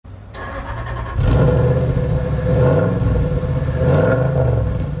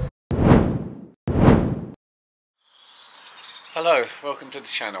Hello, welcome to the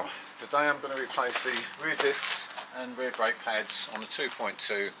channel. Today I'm going to replace the rear discs and rear brake pads on the 2.2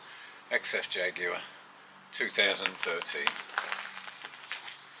 XF Jaguar 2013.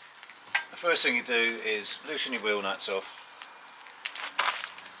 The first thing you do is loosen your wheel nuts off,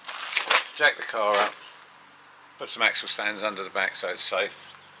 jack the car up, put some axle stands under the back so it's safe.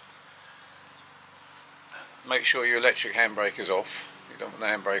 Make sure your electric handbrake is off. You don't want the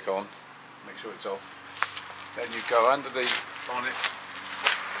handbrake on, make sure it's off. Then you go under the bonnet,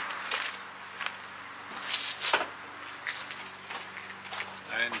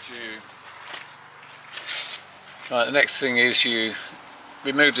 and right, the next thing is you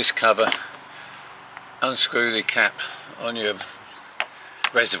remove this cover, unscrew the cap on your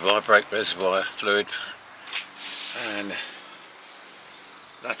reservoir, brake reservoir fluid, and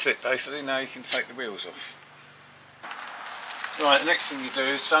that's it basically. Now you can take the wheels off. Right, the next thing you do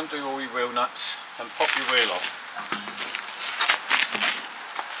is undo all your wheel nuts and pop your wheel off,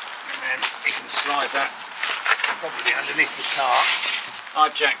 and then you can slide that probably underneath the car.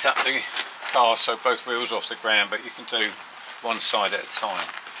 I've jacked up the car so both wheels are off the ground, but you can do one side at a time.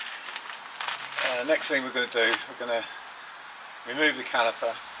 Next thing we're going to do, we're going to remove the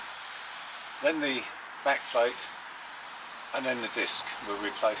caliper, then the back plate, and then the disc. We'll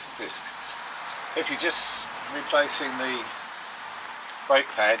replace the disc. If you're just replacing the brake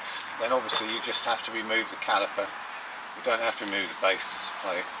pads, then obviously you just have to remove the caliper. You don't have to remove the base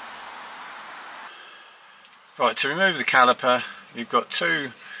plate. Right, to remove the caliper, you've got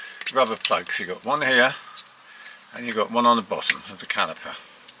two rubber plugs. You've got one here and you've got one on the bottom of the caliper.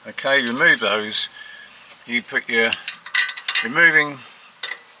 Okay, you remove those, you put your removing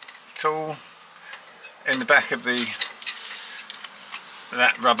tool in the back of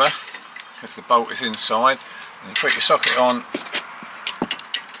that rubber, because the bolt is inside, and you put your socket on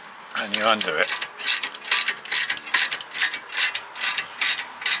and you undo it.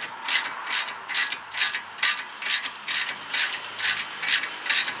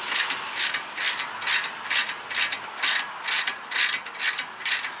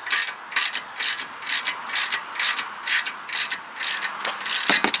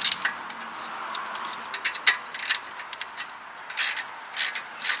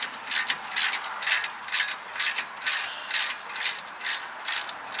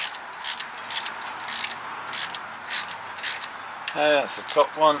 That's the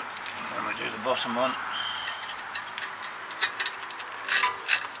top one, and we do the bottom one.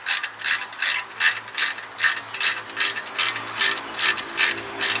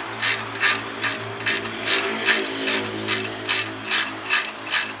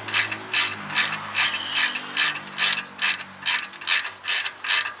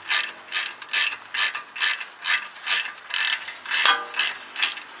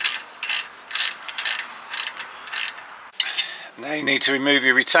 Now you need to remove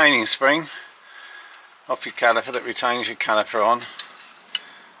your retaining spring off your caliper that retains your caliper on,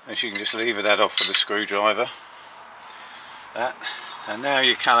 and you can just lever that off with a screwdriver. And now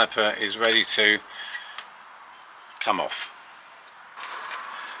your caliper is ready to come off.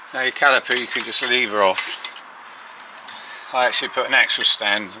 Now your caliper you can just lever off. I actually put an axle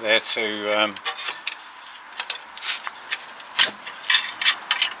stand there to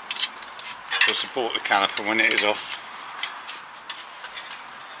support the caliper when it is off.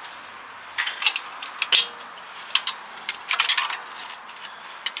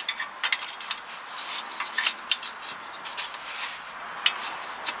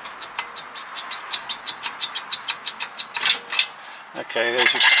 Okay,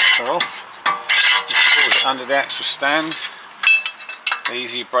 there's your caliper off. Just put it under the axle stand.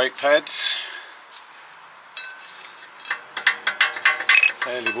 These are your brake pads.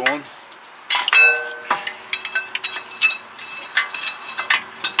 Fairly worn.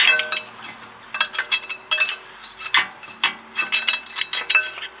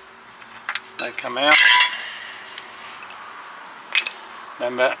 They come out.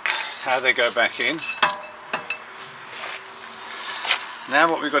 Remember how they go back in. Now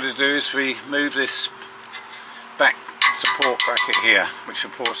what we've got to do is remove this back support bracket here, which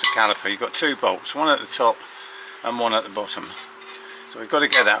supports the caliper. You've got two bolts, one at the top and one at the bottom. So we've got to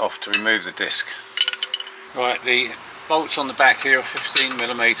get that off to remove the disc. Right, the bolts on the back here are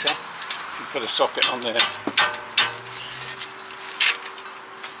 15mm. So you put a socket on there.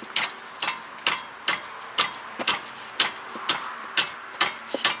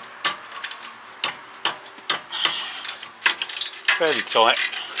 Fairly tight,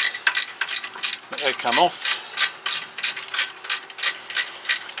 but they come off.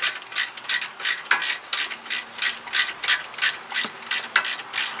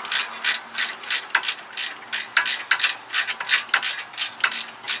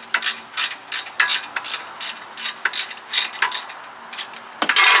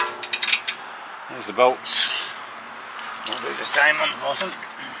 There's the bolts. We'll do the same on the bottom.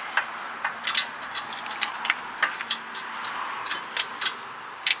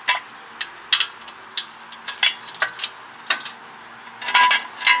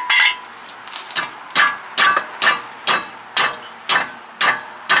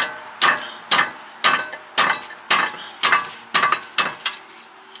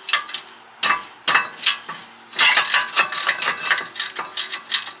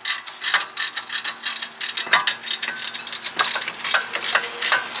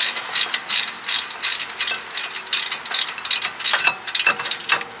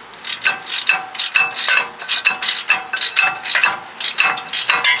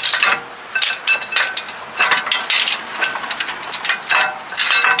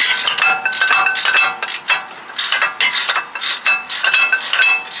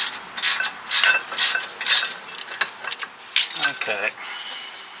 Okay,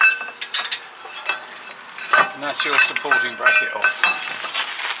 and that's your supporting bracket off,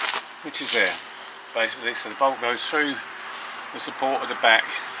 which is there basically. So the bolt goes through the support of the back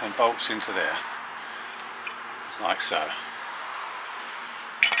and bolts into there, like so.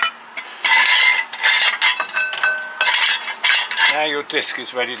 Now your disc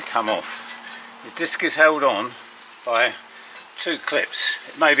is ready to come off. The disc is held on by 2 clips.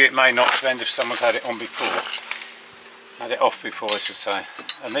 Maybe it may not, depend if someone's had it on before. Had it off before, I should say.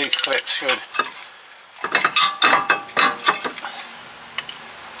 And these clips should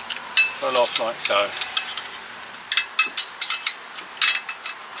pull off like so.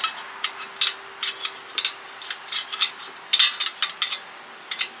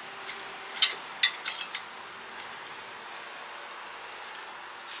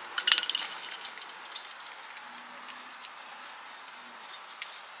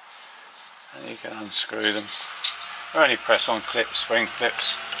 And you can unscrew them. Or only press on clips, spring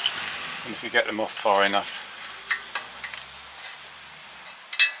clips, and if you get them off far enough.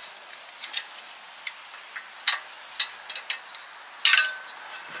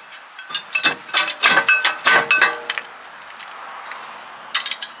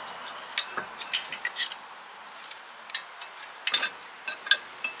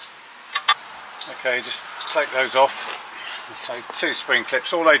 Okay, just take those off. So 2 spring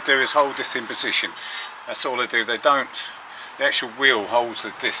clips, all they do is hold this in position. That's all they do. They don't, the actual wheel holds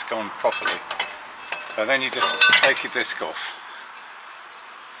the disc on properly. So then you just take your disc off.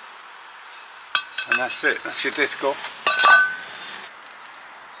 And that's it, that's your disc off.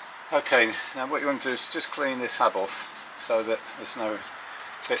 Okay, now what you want to do is just clean this hub off so that there's no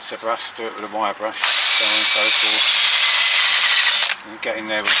bits of rust. Do it with a wire brush, so on and so forth. And get in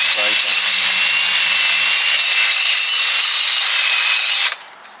there with the scraper.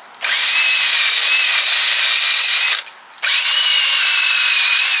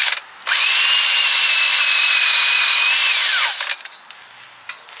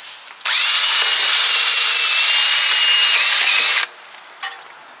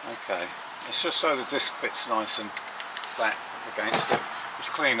 Okay, it's just so the disc fits nice and flat up against it.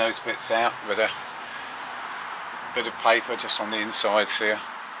 Just clean those bits out with a bit of paper just on the insides here.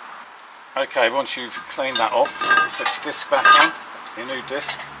 Okay, once you've cleaned that off, put your disc back on, your new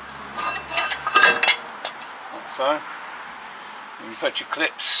disc, like so. You can put your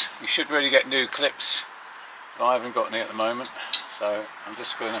clips, you should really get new clips, but I haven't got any at the moment, so I'm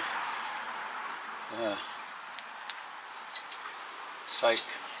just going to take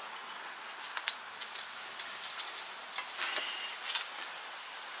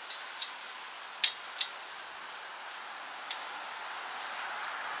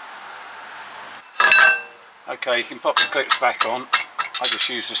okay, you can pop the clips back on. I just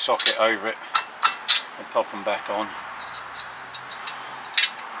use the socket over it and pop them back on.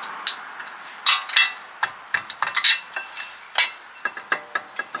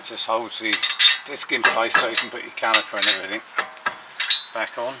 It just holds the disc in place so you can put your caliper and everything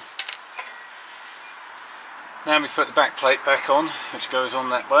back on. Now we put the back plate back on, which goes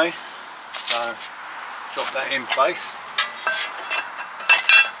on that way. So drop that in place.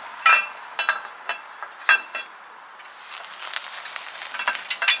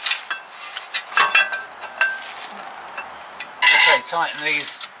 Okay, tighten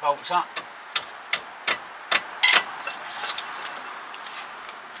these bolts up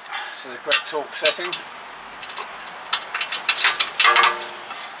to the correct torque setting.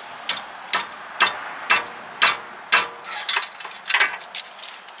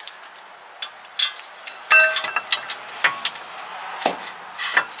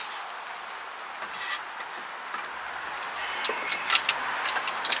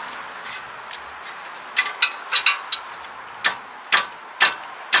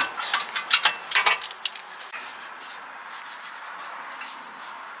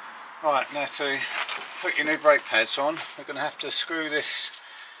 Right, now to put your new brake pads on, we're going to have to screw this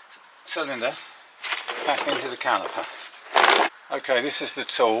cylinder back into the caliper. Okay, this is the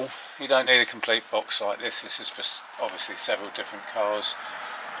tool. You don't need a complete box like this. This is for obviously several different cars.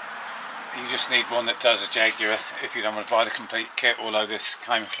 You just need one that does a Jaguar if you don't want to buy the complete kit, although this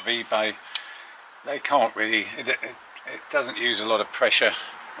came from eBay. They can't really, it doesn't use a lot of pressure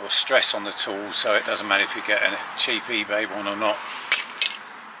or stress on the tool, so it doesn't matter if you get a cheap eBay one or not.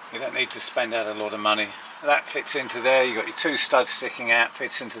 You don't need to spend out a lot of money. That fits into there. You've got your two studs sticking out,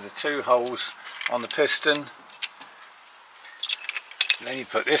 fits into the two holes on the piston. Then you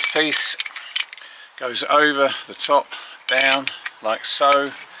put this piece, goes over the top, down like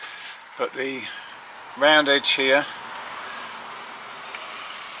so. Put the round edge here,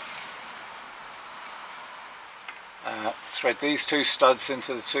 thread these two studs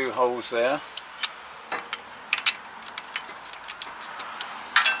into the two holes there.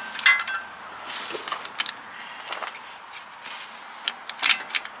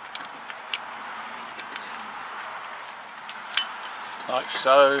 Like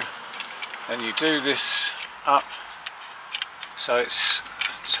so. Then you do this up so it's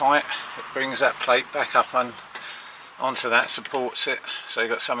tight. It brings that plate back up onto that, supports it, so you've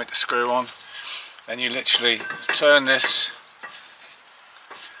got something to screw on. Then you literally turn this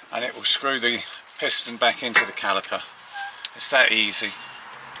and it will screw the piston back into the caliper. It's that easy.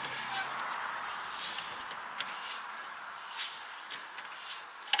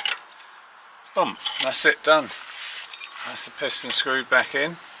 Boom, that's it, done. That's the piston screwed back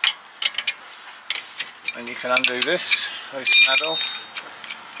in. And you can undo this, loosen that off.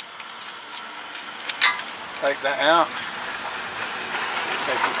 Take that out.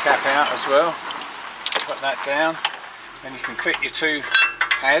 Take your cap out as well. Put that down. And you can fit your two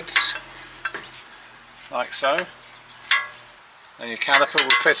pads like so. And your caliper will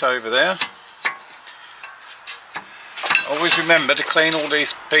fit over there. Always remember to clean all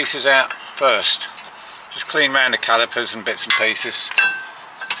these pieces out first. Just clean around the calipers and bits and pieces.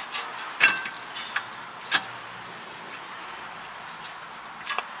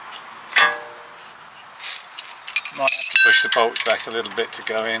 Might have to push the bolts back a little bit to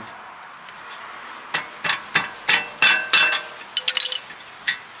go in.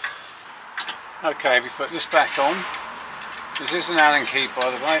 Okay, we put this back on. This is an Allen key,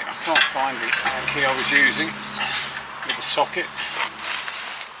 by the way. I can't find the Allen key I was using with the socket.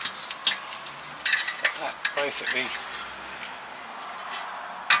 But that basically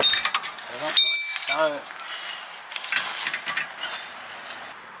like so.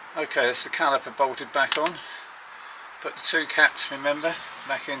 Okay, that's the caliper bolted back on. Put the two caps, remember,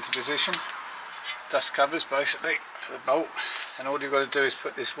 back into position. Dust covers basically for the bolt, and all you've got to do is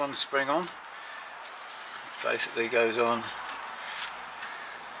put this one spring on. It basically goes on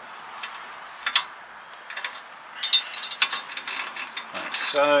like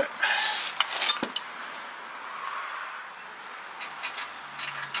so.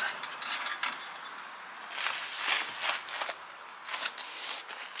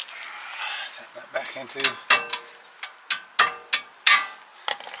 Take that back into.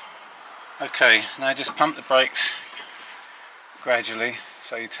 Okay, now just pump the brakes gradually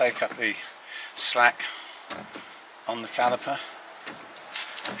so you take up the slack on the caliper,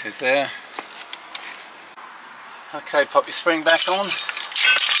 which is there. Okay, pop your spring back on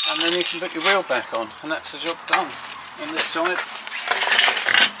and then you can put your wheel back on, and that's the job done on this side.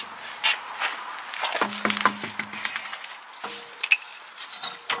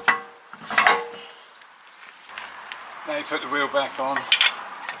 Now you put the wheel back on,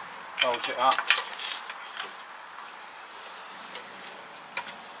 bolt it up.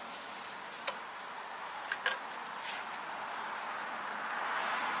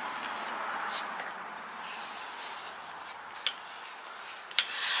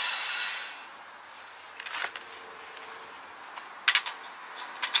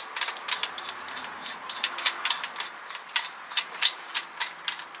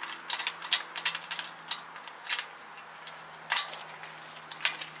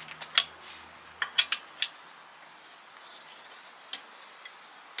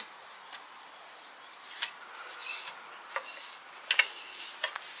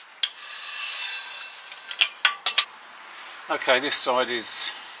 Okay, this side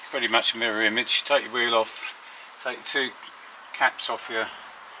is pretty much a mirror image. Take your wheel off, take your two caps off your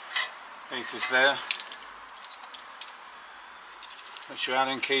pieces there. Put your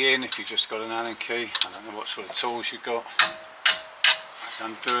Allen key in if you've just got an Allen key. I don't know what sort of tools you've got. Just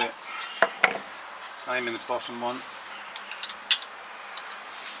undo it. Same in the bottom one.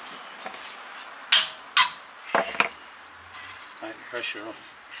 Take the pressure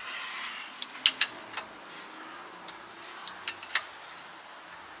off.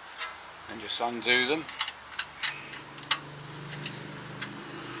 just undo them.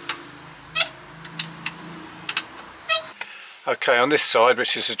 Okay, on this side,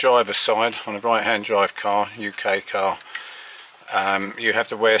 which is the driver's side, on a right-hand drive car, UK car, you have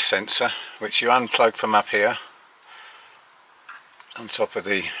the wear sensor, which you unplug from up here on top of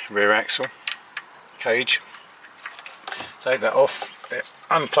the rear axle cage. Take that off, it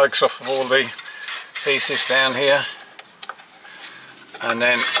unplugs off of all the pieces down here, and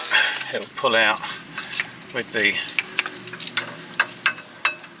then it'll pull out with the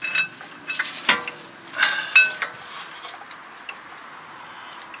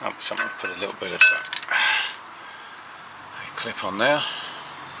something, put a little bit of a clip on there.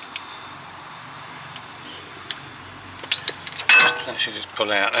 That should just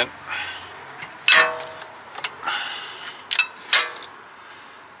pull out then.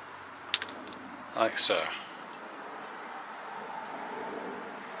 Like so.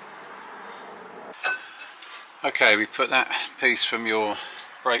 Okay, we put that piece from your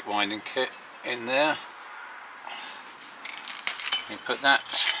brake winding kit in there. We put that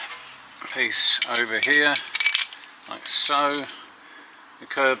piece over here, like so. The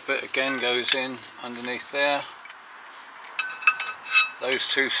curved bit again goes in underneath there. Those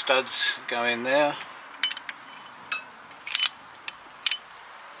two studs go in there.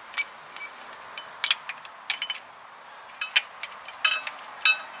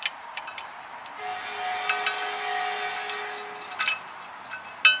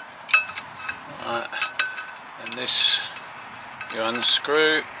 And this you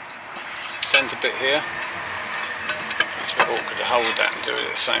unscrew the centre bit here. It's a bit awkward to hold that and do it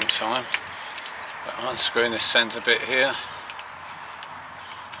at the same time, but I'm unscrewing this centre bit here.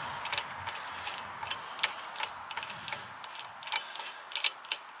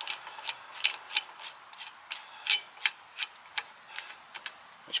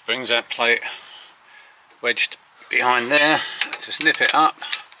 Which brings that plate wedged behind there. Just nip it up,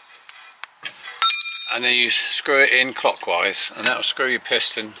 and then you screw it in clockwise, and that will screw your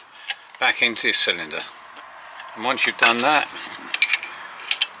piston back into your cylinder. And once you've done that,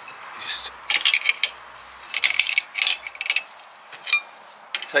 just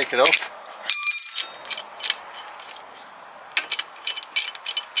take it off.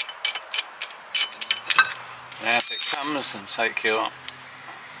 Now if it comes, and take your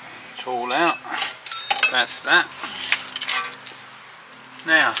tool out. That's that.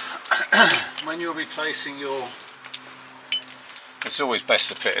 Now when you're replacing your, it's always best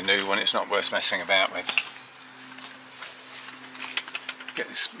to fit a new one, it's not worth messing about with. Get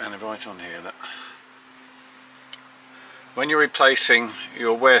this man right on here. Look. When you're replacing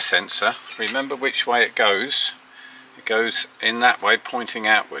your wear sensor, remember which way it goes. It goes in that way, pointing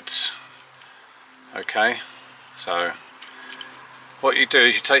outwards. Okay, so what you do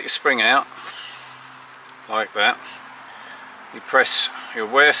is you take your spring out like that. You press your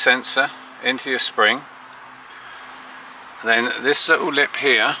wear sensor into your spring, and then this little lip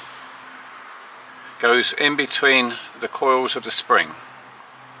here goes in between the coils of the spring,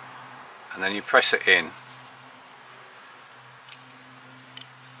 and then you press it in.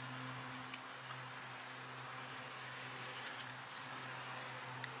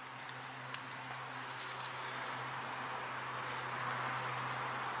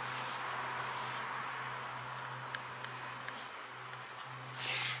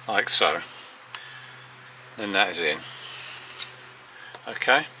 Like so. Then that is in.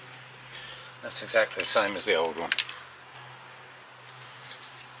 Okay, that's exactly the same as the old one.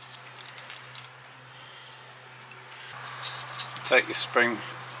 Take your spring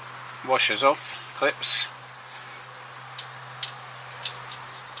washers off, clips.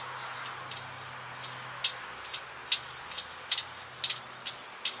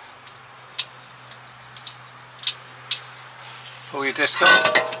 Pull your disc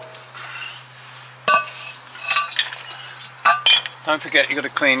off. Don't forget you've got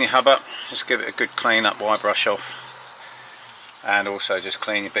to clean your hub up, just give it a good clean up, wire brush off, and also just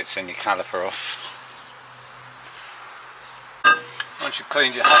clean your bits in your caliper off. Once you've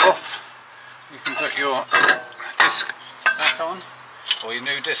cleaned your hub off, you can put your disc back on, or your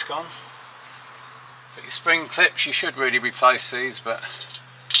new disc on. But your spring clips, you should really replace these, but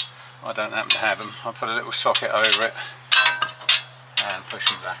I don't happen to have them. I'll put a little socket over it and push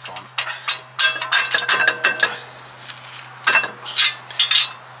them back on.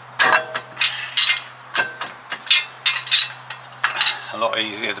 A lot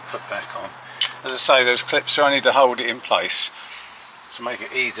easier to put back on. As I say, those clips are only to hold it in place, to make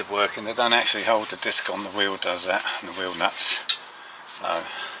it easy working. They don't actually hold the disc on, the wheel does that, and the wheel nuts. So,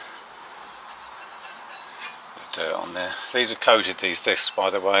 dirt on there. These are coated, these discs, by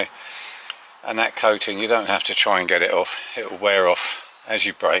the way. and that coating, you don't have to try and get it off. It will wear off as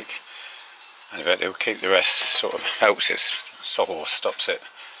you brake, and it will keep the rest, sort of helps it stop or stops it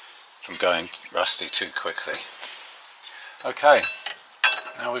from going rusty too quickly. Okay,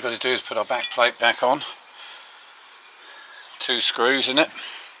 now all we've got to do is put our back plate back on. 2 screws in it.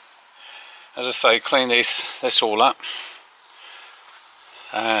 As I say, clean this all up,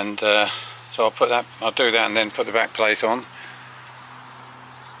 and so I'll do that and then put the back plate on.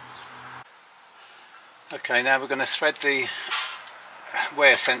 Okay, now we're going to thread the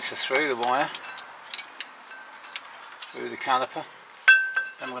wear sensor through the wire, through the caliper.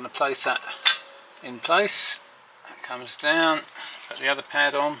 Then we're going to place that in place. That comes down, put the other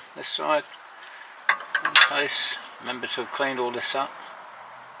pad on this side, in place. Remember to have cleaned all this up.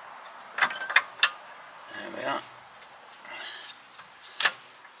 There we are.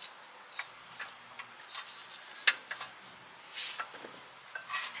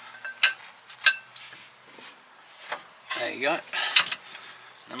 There you go.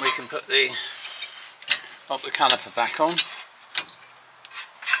 Then we can put the caliper back on.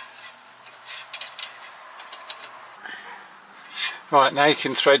 Right, now you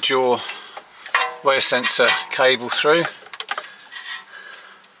can thread your wear sensor cable through.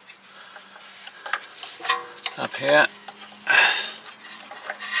 Up here.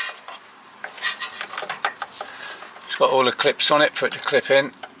 It's got all the clips on it for it to clip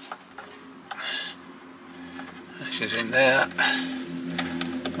in. This is in there.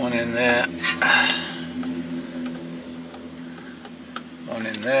 One in there. One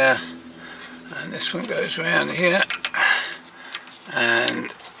in there. And this one goes around here.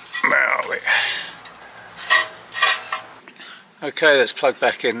 And where are we? Okay, let's plug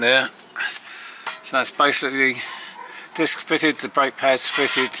back in there. So that's basically disc fitted, the brake pads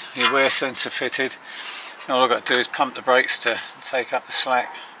fitted, your wear sensor fitted. And all I've got to do is pump the brakes to take up the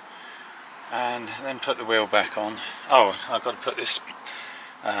slack, and then put the wheel back on. Oh, I've got to put this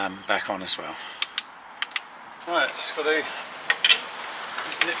back on as well. Right, just got to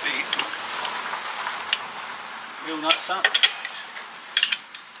nip the wheel nuts up.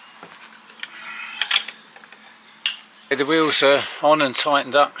 The wheels are on and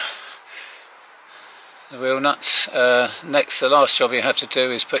tightened up, the wheel nuts. Next, the last job you have to do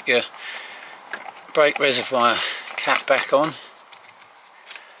is put your brake reservoir cap back on,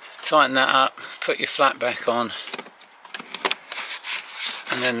 tighten that up, put your flat back on,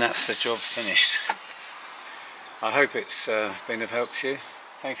 and then that's the job finished. I hope it's been of help to you.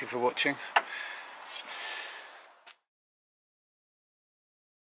 Thank you for watching.